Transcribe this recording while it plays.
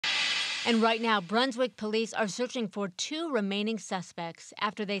And right now, Brunswick police are searching for two remaining suspects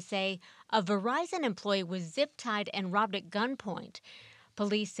after they say a Verizon employee was zip-tied and robbed at gunpoint.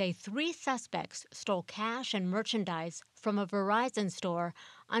 Police say three suspects stole cash and merchandise from a Verizon store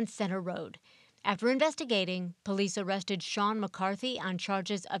on Center Road. After investigating, police arrested Sean McCarthy on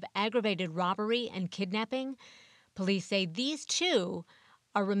charges of aggravated robbery and kidnapping. Police say these two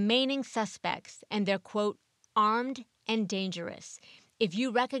are remaining suspects and they're, quote, armed and dangerous. If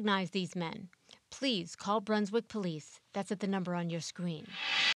you recognize these men, please call Brunswick Police. That's at the number on your screen.